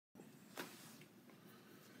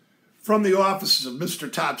From the offices of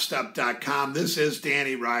MrTopStep.com, this is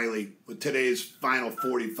Danny Riley with today's Final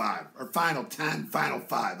 45, or Final 10, Final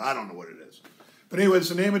 5, I don't know what it is. But anyways,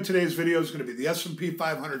 the name of today's video is going to be the S&P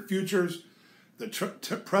 500 Futures,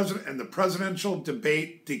 the presidential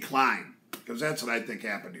debate decline, because that's what I think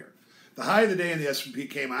happened here. The high of the day in the S&P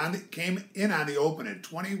came in on the open at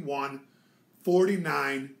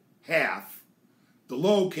 21.49 half. The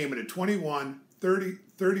low came in at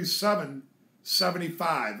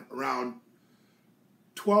 21.37.75 around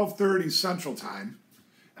 12:30 Central Time,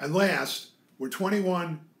 and last we're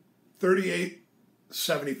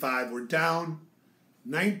 21.38.75. We're down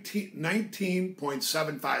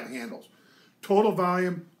 19.75 handles. Total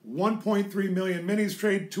volume 1.3 million minis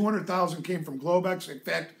trade. 200,000 came from Globex. In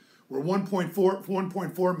fact, we're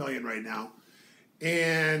 1.4 million right now,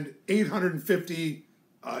 and 850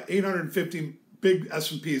 big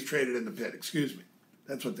S&Ps traded in the pit. Excuse me,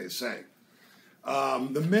 that's what they say.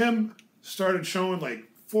 The MIM started showing like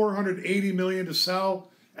 480 million to sell,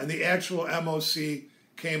 and the actual MOC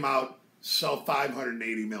came out sell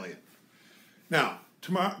 580 million. Now,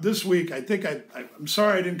 this week, I think I'm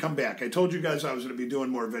sorry I didn't come back. I told you guys I was going to be doing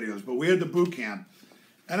more videos, but we had the boot camp,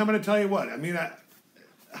 and I'm going to tell you what. I mean,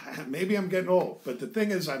 maybe I'm getting old, but the thing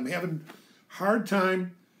is, I'm having a hard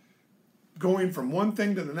time going from one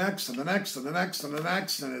thing to the next, and the next, and the next, and the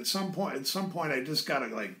next, and at some point, I just gotta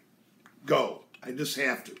like go. I just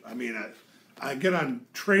have to. I mean, I get on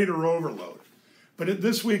trader overload. But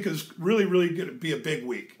this week is really going to be a big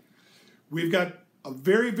week. We've got a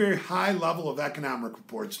very, very high level of economic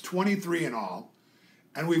reports, 23 in all,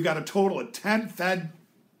 and we've got a total of 10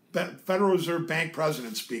 Federal Reserve Bank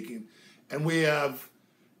presidents speaking, and we have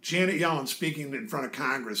Janet Yellen speaking in front of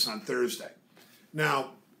Congress on Thursday.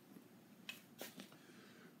 Now,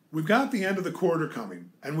 we've got the end of the quarter coming,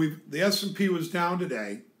 and the S&P was down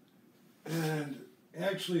today, and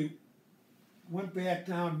actually went back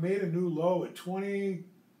down, made a new low at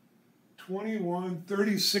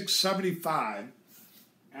 21.36.75,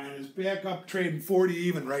 and is back up trading 40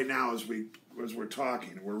 even right now as we're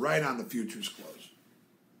talking. We're right on the futures close.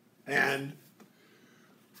 And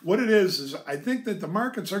what it is I think that the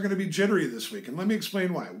markets are going to be jittery this week, and let me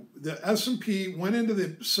explain why. The S&P went into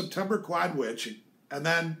the September quad witch, and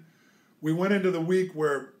then we went into the week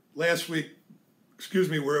where where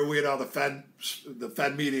we had all the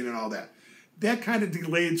Fed meeting and all that. That kind of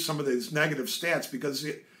delayed some of these negative stats because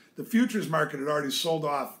the futures market had already sold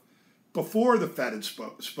off before the Fed had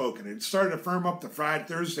spoken. It started to firm up the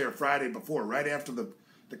Thursday or Friday before, right after the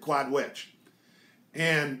quad witch.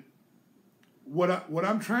 And what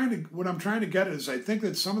I'm trying to get at is I think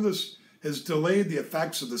that some of this has delayed the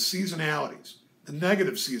effects of the seasonalities, the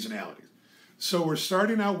negative seasonalities. So we're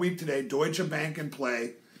starting out week today, Deutsche Bank in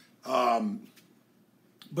play.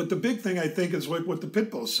 But the big thing, I think, is what the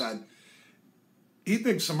Pitbull said. He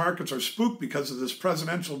thinks the markets are spooked because of this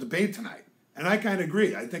presidential debate tonight. And I kind of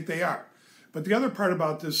agree. I think they are. But the other part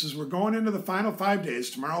about this is we're going into the final 5 days.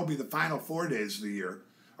 Tomorrow will be the final 4 days of the year,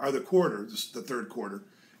 or the quarter, the third quarter.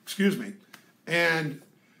 Excuse me. And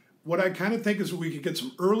what I kind of think is we could get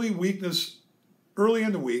some early weakness early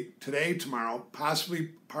in the week, today, tomorrow,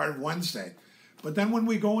 possibly part of Wednesday. But then when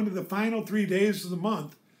we go into the final 3 days of the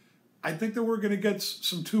month, I think that we're going to get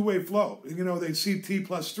some two-way flow. You know, they see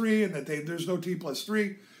T+3 and that there's no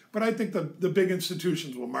T+3, but I think the big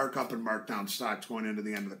institutions will mark up and mark down stocks going into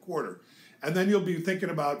the end of the quarter. And then you'll be thinking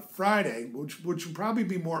about Friday, which will probably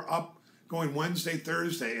be more up going Wednesday,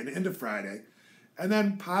 Thursday, and into Friday. And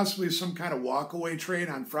then possibly some kind of walk-away trade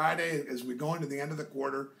on Friday as we go into the end of the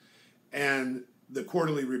quarter and the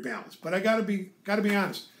quarterly rebalance. But I got to be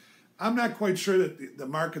honest. I'm not quite sure that the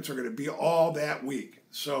markets are going to be all that weak.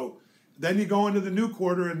 So then you go into the new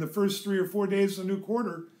quarter, and the first 3 or 4 days of the new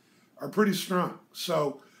quarter are pretty strong.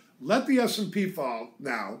 So let the S&P fall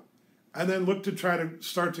now, and then look to try to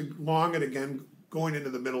start to long it again going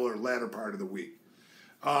into the middle or latter part of the week.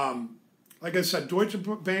 Like I said, Deutsche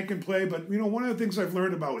Bank in play, but one of the things I've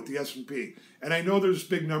learned about with the S&P, and I know there's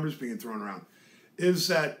big numbers being thrown around, is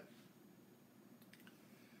that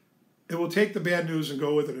it will take the bad news and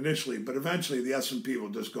go with it initially, but eventually the S&P will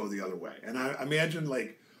just go the other way. And I imagine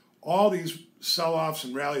like all these sell-offs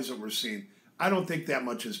and rallies that we're seeing, I don't think that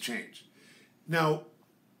much has changed. Now,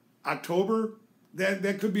 October,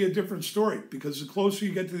 that could be a different story because the closer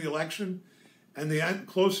you get to the election and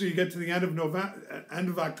closer you get to the end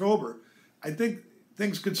of October, I think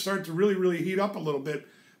things could start to really, really heat up a little bit.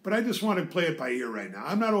 But I just want to play it by ear right now.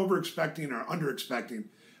 I'm not over-expecting or under-expecting.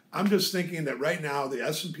 I'm just thinking that right now the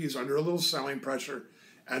S&P is under a little selling pressure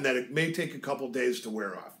and that it may take a couple days to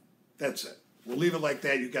wear off. That's it. We'll leave it like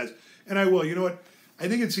that, you guys. And I will. You know what? I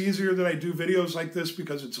think it's easier that I do videos like this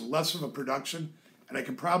because it's less of a production and I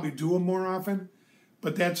can probably do them more often.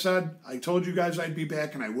 But that said, I told you guys I'd be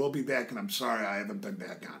back and I will be back, and I'm sorry I haven't been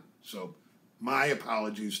back on. So my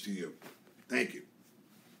apologies to you. Thank you.